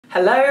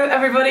Hello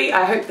everybody,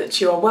 I hope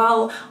that you are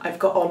well. I've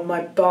got on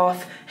my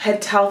bath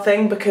head towel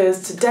thing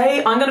because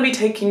today I'm going to be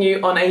taking you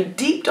on a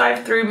deep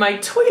dive through my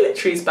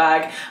toiletries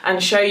bag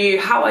and show you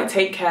how I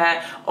take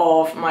care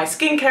of my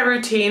skincare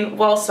routine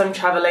whilst I'm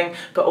travelling,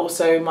 but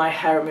also my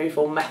hair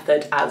removal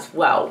method as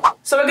well.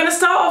 So we're going to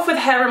start off with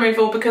hair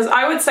removal because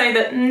I would say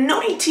that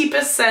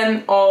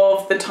 90%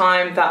 of the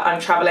time that I'm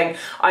travelling,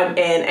 I'm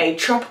in a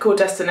tropical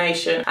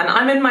destination and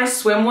I'm in my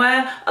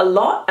swimwear a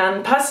lot,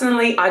 and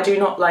personally I do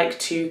not like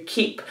to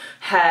keep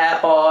hair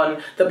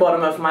on the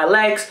bottom of my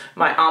legs,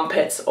 my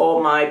armpits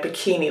or my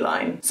bikini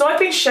line. So I've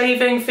been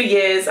shaving for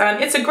years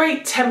and it's a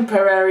great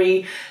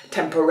temporary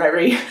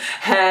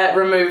hair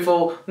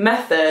removal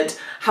method.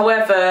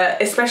 However,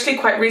 especially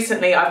quite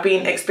recently, I've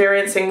been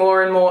experiencing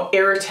more and more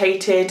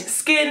irritated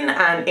skin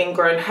and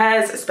ingrown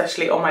hairs,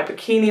 especially on my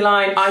bikini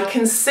line. I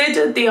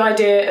considered the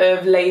idea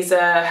of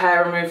laser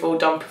hair removal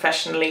done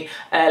professionally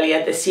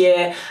earlier this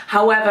year.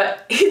 However,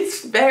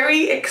 it's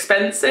very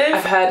expensive.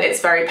 I've heard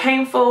it's very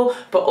painful,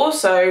 but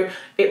also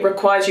it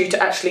requires you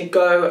to actually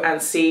go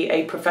and see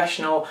a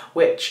professional,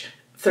 which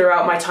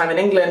throughout my time in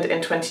England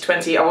in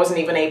 2020, I wasn't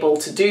even able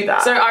to do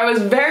that. So I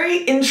was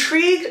very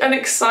intrigued and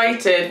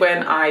excited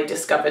when I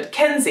discovered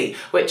Kenzie,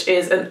 which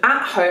is an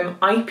at-home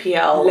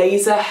IPL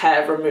laser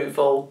hair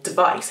removal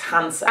device,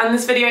 handset. And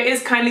this video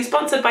is kindly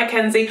sponsored by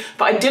Kenzie,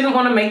 but I didn't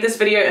want to make this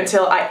video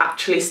until I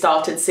actually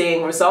started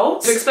seeing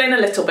results. To explain a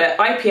little bit,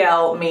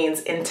 IPL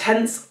means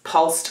intense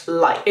pulsed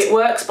light. It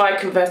works by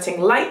converting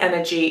light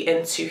energy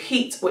into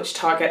heat, which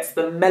targets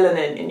the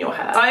melanin in your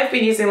hair. I've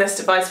been using this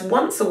device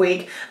once a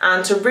week,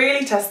 and to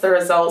really test the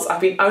results, I've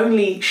been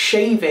only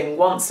shaving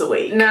once a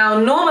week. Now,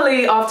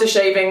 normally after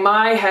shaving,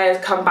 my hair's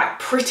come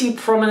back pretty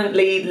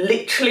prominently,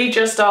 literally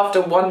just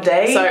after one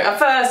day. So at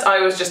first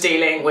I was just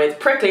dealing with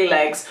prickly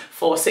legs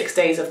for 6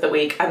 days of the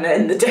week, and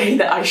then the day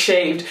that I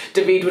shaved,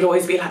 David would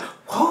always be like,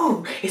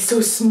 whoa, it's so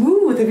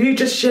smooth, have you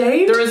just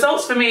shaved? The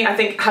results for me, I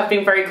think, have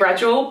been very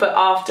gradual, but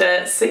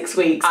after 6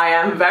 weeks, I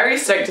am very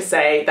stoked to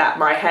say that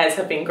my hairs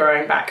have been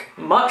growing back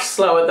much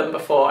slower than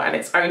before, and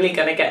it's only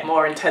gonna get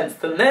more intense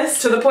than this,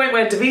 to the point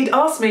where David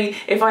asked me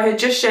if I had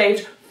just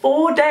shaved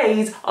 4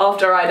 days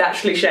after I'd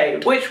actually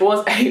shaved, which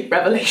was a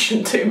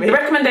revelation to me. The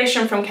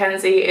recommendation from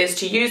Kenzie is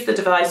to use the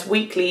device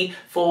weekly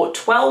for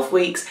 12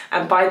 weeks,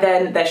 and by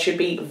then there should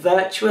be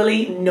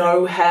virtually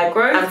no hair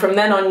growth, and from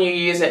then on you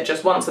use it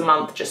just once a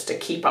month just to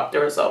keep up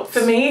the results.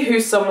 For me,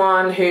 who's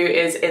someone who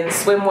is in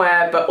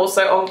swimwear but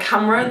also on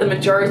camera the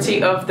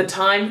majority of the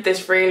time,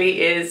 this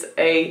really is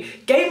a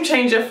game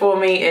changer for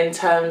me in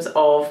terms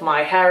of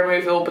my hair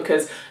removal,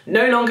 because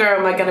no longer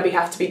am I going to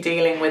have to be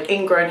dealing with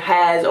ingrown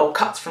hairs or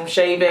cuts from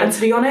shaving. And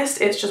to be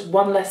honest, it's just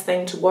one less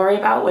thing to worry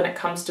about when it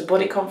comes to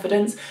body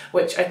confidence,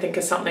 which I think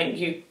is something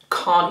you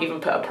can't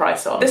even put a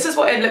price on. This is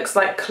what it looks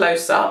like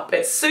close up.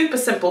 It's super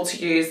simple to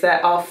use.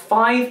 There are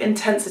 5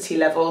 intensity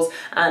levels,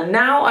 and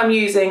now I'm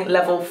using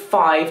level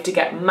 5 to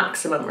get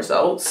maximum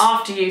results.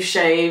 After you've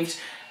shaved,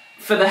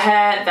 for the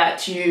hair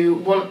that you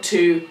want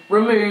to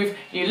remove,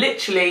 you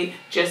literally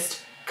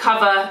just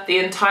cover the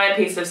entire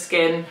piece of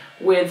skin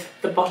with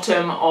the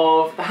bottom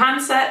of the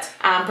handset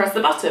and press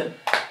the button.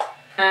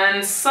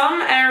 And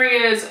some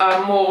areas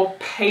are more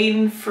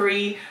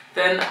pain-free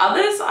than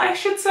others, I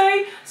should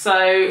say.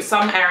 So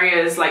some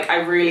areas, like, I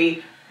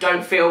really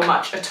don't feel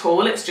much at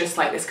all. It's just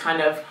like this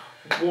kind of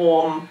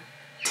warm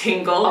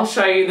tingle. I'll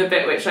show you the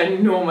bit which I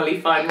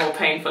normally find more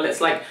painful. It's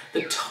like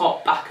the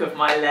top back of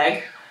my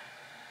leg.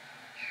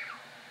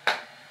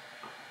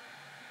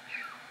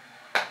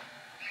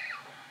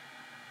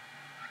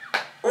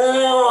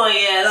 Oh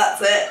yeah,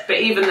 that's it. But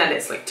even then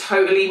it's like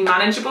totally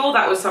manageable.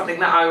 That was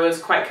something that I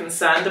was quite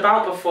concerned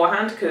about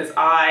beforehand because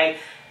I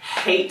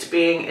hate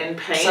being in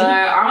pain. So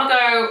I'm gonna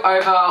go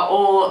over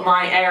all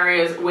my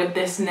areas with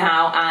this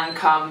now and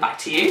come back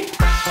to you.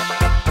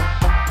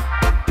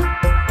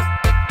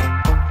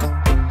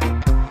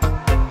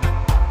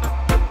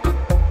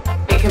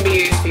 It can be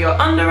used for your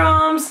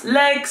underarms,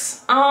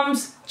 legs,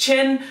 arms,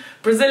 chin,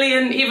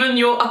 Brazilian, even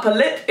your upper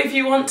lip if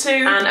you want to.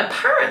 And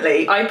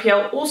apparently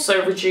IPL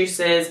also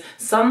reduces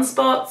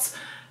sunspots,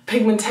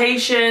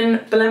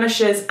 pigmentation,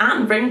 blemishes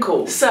and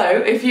wrinkles. So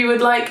if you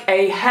would like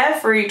a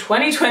hair-free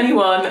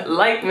 2021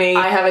 like me,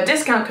 I have a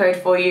discount code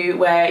for you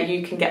where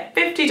you can get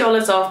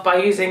 $50 off by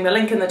using the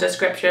link in the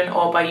description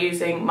or by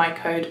using my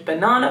code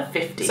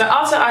BANANA50. So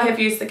after I have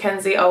used the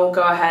Kenzie, I will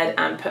go ahead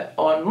and put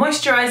on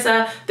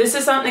moisturizer. This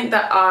is something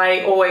that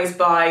I always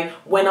buy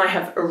when I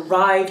have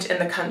arrived in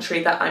the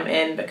country that I'm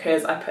in,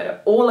 because I put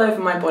it all over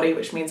my body,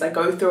 which means I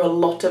go through a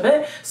lot of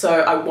it.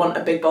 So I want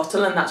a big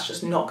bottle and that's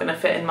just not gonna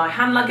fit in my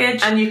hand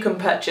luggage. And you can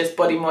purchase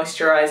body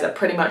moisturizer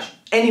pretty much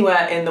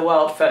anywhere in the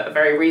world for a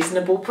very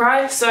reasonable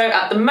price. So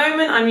at the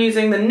moment I'm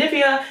using the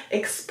Nivea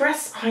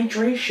Express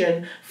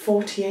Hydration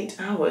 48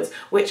 hours,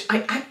 which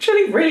I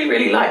actually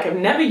really like. I've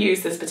never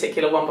used this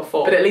particular one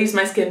before, but it leaves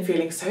my skin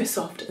feeling so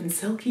soft and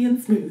silky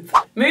and smooth.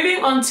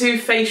 Moving on to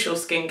facial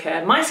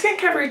skincare. My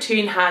skincare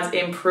routine has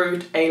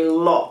improved a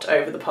lot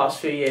over the past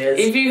few years.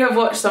 If you have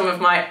watched some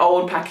of my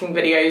old packing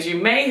videos, you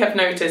may have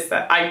noticed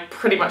that I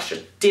pretty much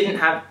just didn't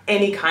have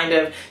any kind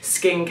of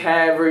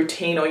skincare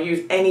routine or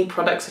use any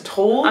products at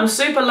all. I'm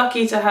super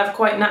lucky to have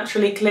quite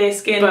naturally clear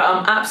skin, but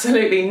I'm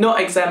absolutely not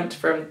exempt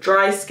from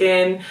dry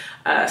skin,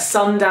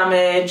 sun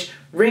damage,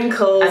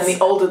 wrinkles, and the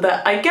older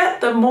that I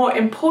get, the more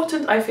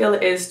important I feel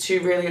it is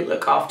to really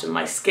look after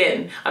my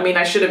skin. I mean,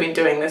 I should have been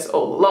doing this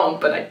all along,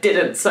 but I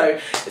didn't, so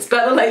it's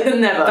better late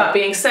than never. That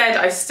being said,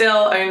 I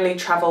still only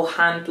travel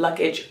hand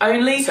luggage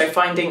only, so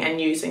finding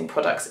and using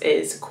products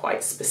is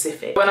quite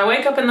specific. When I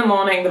wake up in the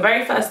morning, the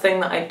very first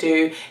thing that I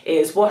do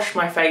is wash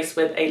my face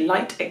with a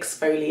light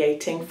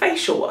exfoliating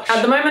facial wash.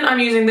 At the moment, I'm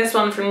using this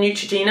one from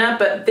Neutrogena,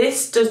 but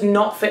this does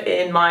not fit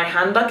in my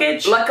hand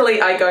luggage. Luckily,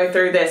 I go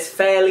through this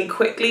fairly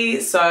quickly,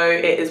 so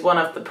it is one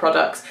of the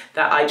products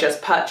that I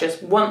just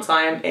purchase once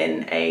I am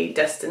in a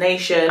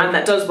destination, and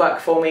that does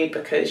work for me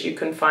because you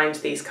can find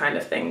these kind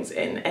of things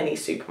in any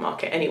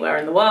supermarket anywhere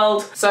in the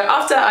world. So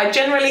after I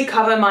generally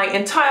cover my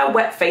entire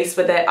wet face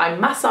with it, I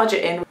massage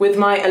it in with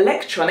my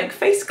electronic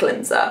face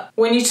cleanser.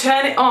 When you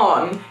turn it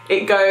on,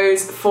 it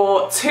goes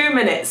for 2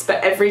 minutes,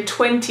 but every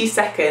 20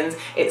 seconds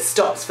it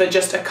stops for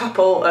just a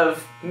couple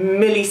of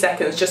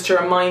milliseconds just to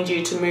remind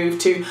you to move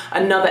to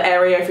another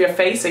area of your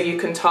face so you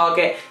can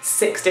target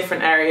 6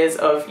 different areas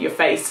of your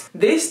face.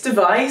 This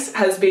device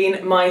has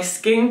been my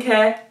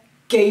skincare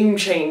game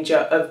changer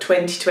of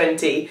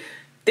 2020.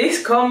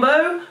 This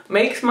combo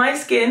makes my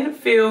skin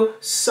feel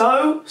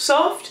so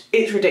soft,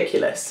 it's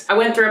ridiculous. I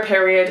went through a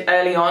period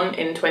early on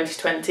in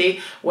 2020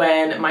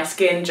 when my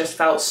skin just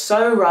felt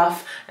so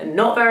rough and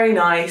not very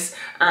nice,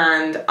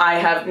 and I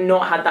have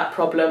not had that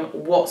problem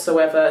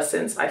whatsoever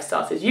since I've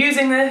started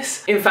using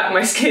this. In fact,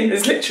 my skin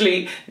has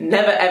literally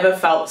never ever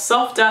felt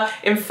softer.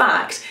 In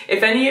fact,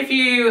 if any of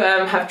you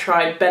have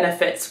tried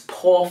Benefit's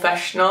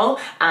Professional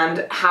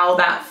and how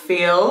that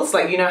feels,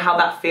 like, you know how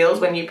that feels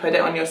when you put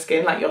it on your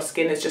skin, like your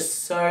skin is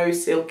just so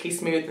silky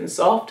smooth and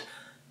soft.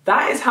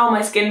 That is how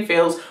my skin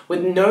feels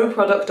with no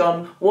product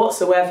on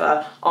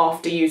whatsoever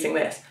after using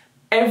this.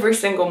 Every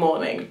single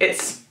morning.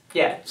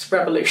 Yeah, it's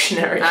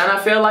revolutionary. And I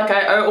feel like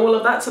I owe all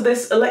of that to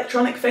this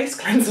electronic face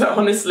cleanser,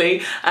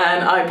 honestly,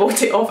 and I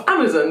bought it off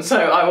Amazon, so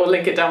I will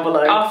link it down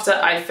below. After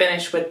I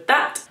finish with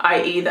that,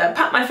 I either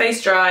pat my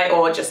face dry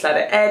or just let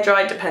it air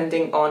dry,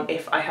 depending on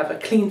if I have a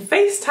clean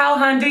face towel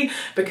handy,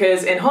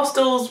 because in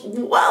hostels,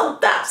 well,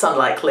 that's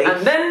unlikely.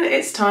 And then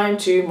it's time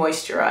to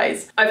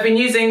moisturize. I've been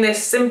using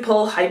this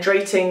simple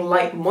hydrating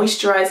light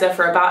moisturizer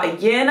for about a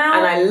year now,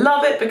 and I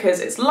love it because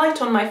it's light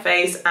on my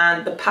face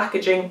and the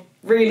packaging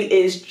really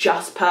is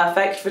just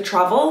perfect for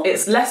travel.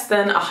 It's less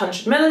than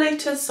 100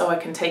 milliliters, so I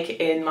can take it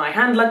in my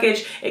hand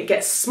luggage. It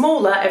gets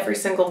smaller every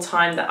single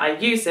time that I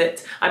use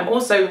it. I'm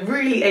also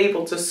really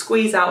able to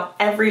squeeze out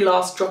every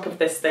last drop of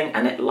this thing,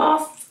 and it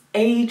lasts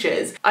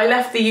ages. I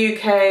left the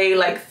UK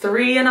like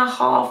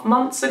 3.5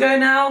 months ago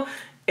now.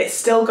 It's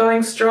still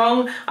going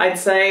strong. I'd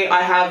say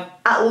I have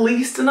at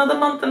least another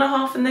 1.5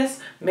 months in this,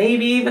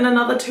 maybe even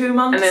another 2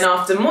 months. And then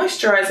after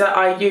moisturizer,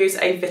 I use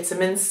a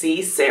vitamin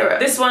C serum.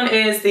 This one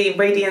is the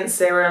Radiant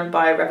Serum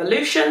by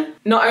Revolution.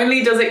 Not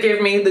only does it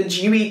give me the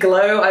dewy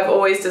glow I've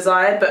always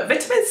desired, but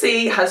vitamin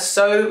C has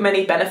so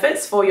many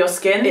benefits for your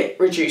skin. It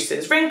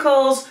reduces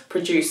wrinkles,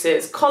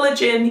 produces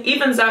collagen,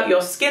 evens out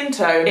your skin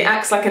tone. It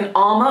acts like an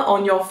armor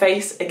on your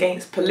face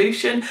against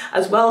pollution,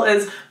 as well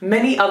as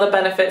many other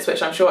benefits,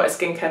 which I'm sure a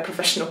skincare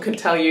professional can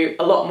tell you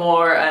a lot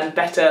more and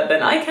better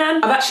than I can.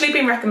 I've actually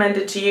been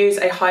recommended to use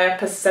a higher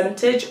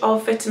percentage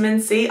of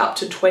vitamin C, up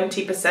to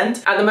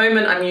 20%. At the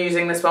moment, I'm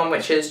using this one,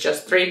 which is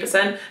just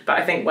 3%, but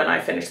I think when I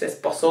finish this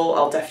bottle,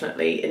 I'll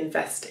definitely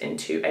invest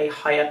into a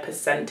higher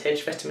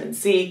percentage vitamin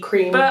C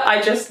cream. But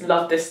I just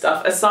love this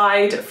stuff.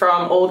 Aside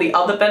from all the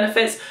other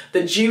benefits,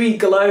 the dewy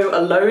glow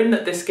alone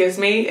that this gives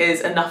me is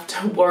enough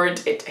to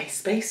warrant it a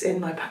space in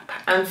my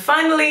backpack. And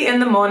finally, in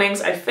the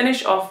mornings, I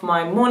finish off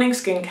my morning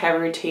skincare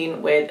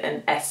routine with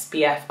an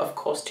SPF, of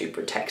course, to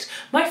protect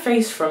my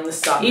face from the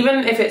sun.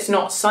 Even if it's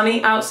not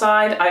sunny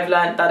outside, I've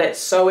learned that it's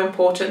so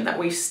important that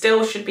we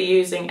still should be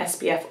using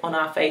SPF on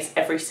our face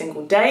every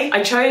single day.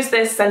 I chose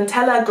this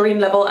Centella Green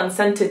Level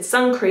Unscented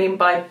Sun Cream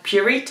by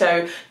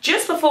Purito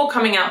just before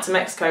coming out to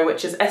Mexico,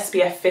 which is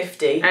SPF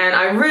 50. And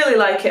I really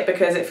like it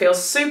because it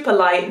feels super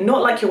light,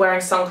 not like you're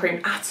wearing sun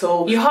cream at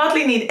all. You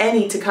hardly need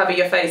any to cover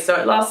your face, so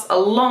it lasts a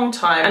long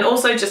time and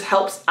also just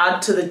helps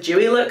add to the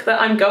dewy look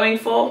that I'm going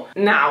for.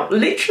 Now,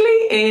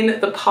 literally in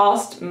the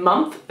past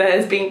month,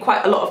 there's been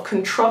quite a lot of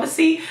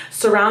controversy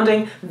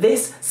surrounding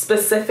this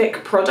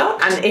specific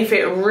product and if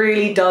it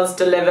really does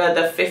deliver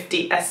the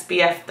 50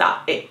 SPF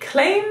that it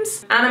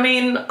claims. And I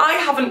mean, I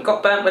haven't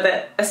got burnt with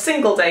it a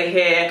single day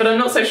here, but I'm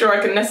not so sure I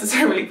can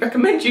necessarily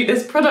recommend you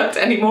this product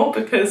anymore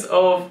because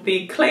of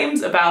the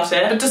claims about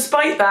it. But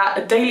despite that,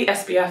 a daily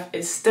SPF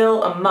is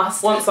still a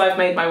must. Once I've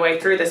made my way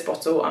through this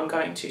bottle, I'm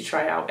going to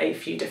try out a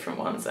few different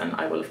ones and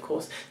I will of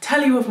course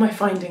tell you of my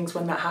findings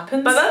when that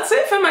happens. But that's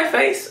it for my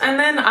face, and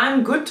then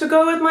I'm good to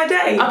go with my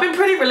day. I've been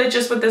pretty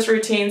religious with this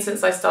routine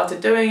since I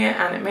started doing it,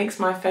 and it makes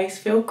my face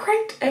feel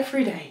great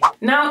every day.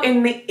 Now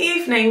in the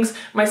evenings,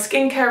 my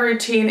skincare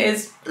routine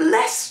is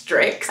less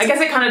strict. I guess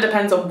it kind of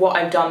depends on what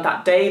I've done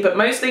that day, but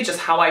mostly just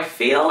how I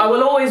feel. I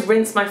will always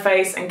rinse my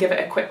face and give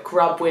it a quick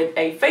rub with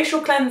a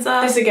facial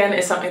cleanser. This again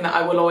is something that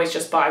I will always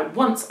just buy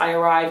once I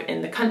arrive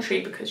in the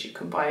country because you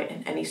can buy it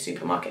in any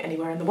supermarket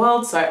anywhere in the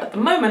world. So at the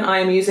moment I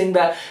am using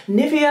the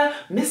Nivea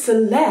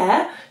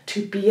Micellaire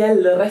Tu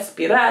piel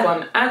respirar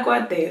con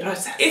agua de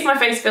rosas. If my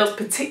face feels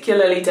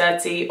particularly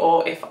dirty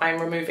or if I'm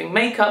removing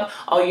makeup,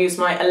 I'll use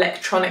my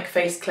electronic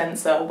face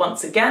cleanser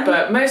once again.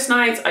 But most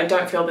nights I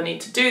don't feel the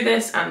need to do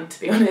this, and to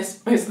be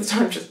honest, most of the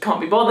time just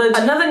can't be bothered.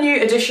 Another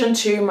new addition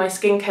to my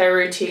skincare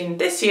routine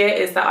this year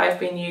is that I've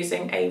been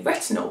using a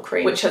retinol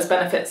cream, which has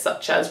benefits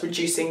such as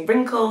reducing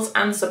wrinkles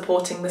and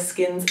supporting the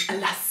skin's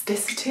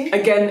elasticity.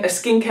 Again, a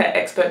skincare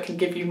expert can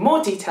give you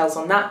more details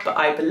on that, but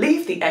I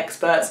believe the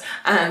experts,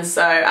 and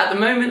so at the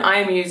moment I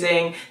am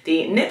using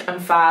the Nip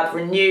and Fab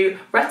Renew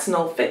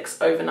Retinol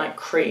Fix Overnight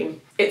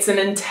Cream. It's an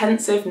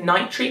intensive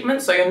night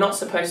treatment, so you're not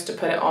supposed to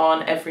put it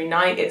on every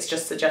night. It's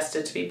just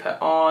suggested to be put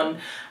on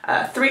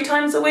 3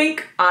 times a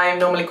week. I'm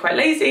normally quite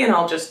lazy and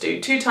I'll just do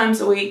 2 times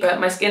a week,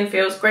 but my skin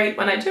feels great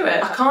when I do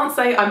it. I can't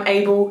say I'm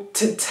able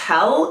to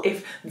tell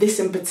if this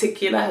in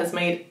particular has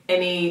made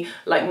any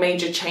like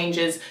major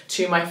changes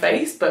to my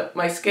face, but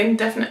my skin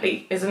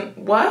definitely isn't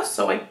worse,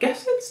 so I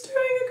guess it's doing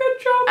a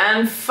good job.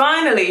 And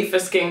finally, for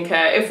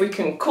skincare, if we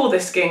can call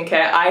this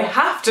skincare, I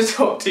have to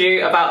talk to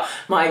you about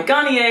my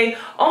Garnier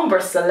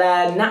Ombre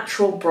Solaire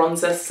Natural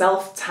Bronzer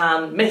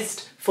Self-Tan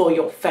Mist for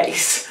your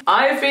face.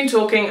 I've been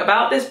talking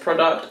about this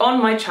product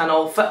on my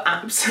channel for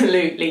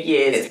absolutely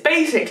years. It's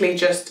basically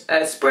just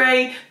a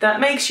spray that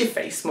makes your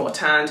face more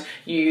tanned.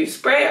 You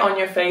spray it on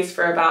your face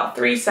for about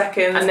 3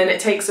 seconds and then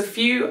it takes a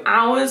few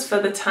hours for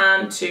the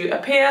tan to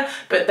appear,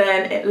 but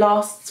then it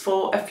lasts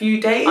for a few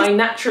days. I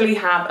naturally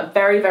have a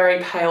very, very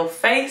pale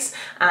face,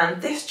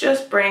 and this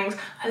just brings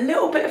a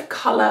little bit of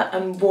colour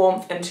and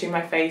warmth into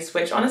my face,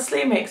 which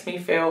honestly makes me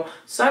feel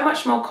so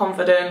much more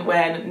confident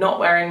when not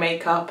wearing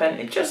makeup, and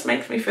it just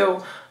makes me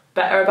feel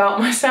better about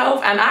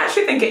myself, and I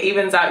actually think it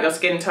evens out your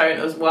skin tone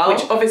as well,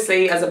 which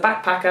obviously as a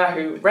backpacker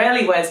who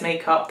rarely wears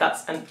makeup,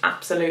 that's an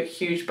absolute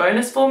huge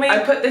bonus for me.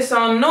 I put this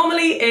on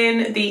normally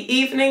in the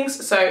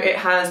evenings so it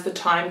has the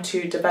time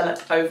to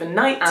develop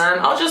overnight, and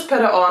I'll just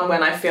put it on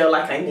when I feel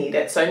like I need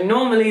it. So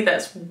normally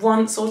that's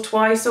once or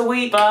twice a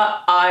week,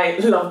 but I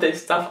love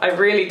this stuff, I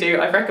really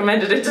do. I've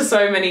recommended it to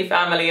so many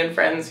family and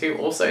friends who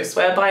also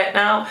swear by it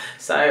now,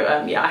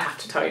 so yeah, I have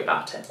to tell you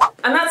about it.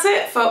 And that's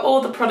it for all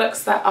the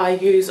products that I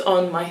use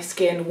on my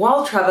skin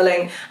while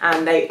traveling,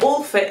 and they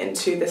all fit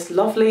into this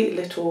lovely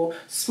little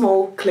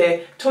small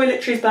clear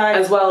toiletries bag,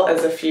 as well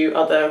as a few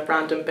other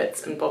random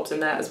bits and bobs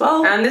in there as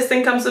well. And this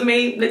thing comes with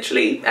me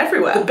literally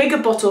everywhere. The bigger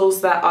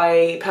bottles that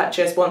I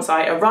purchase once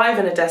I arrive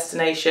in a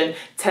destination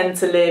tend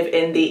to live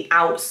in the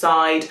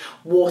outside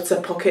water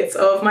pockets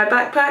of my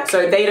backpack,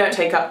 so they don't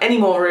take up any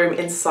more room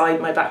inside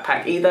my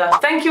backpack either.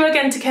 Thank you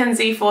again to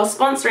Kenzie for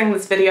sponsoring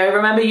this video.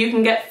 Remember, you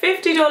can get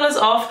 $50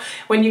 off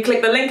when you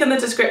click the link in the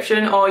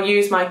description or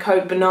use my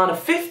code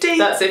BANANA50.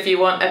 That's if you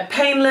want a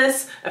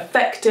painless,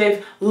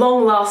 effective,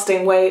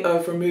 long-lasting way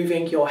of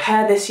removing your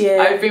hair this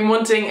year. I've been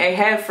wanting a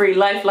hair-free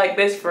life like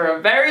this for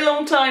a very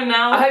long time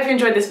now. I hope you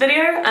enjoyed this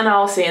video, and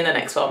I'll see you in the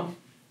next one.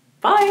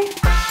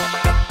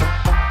 Bye!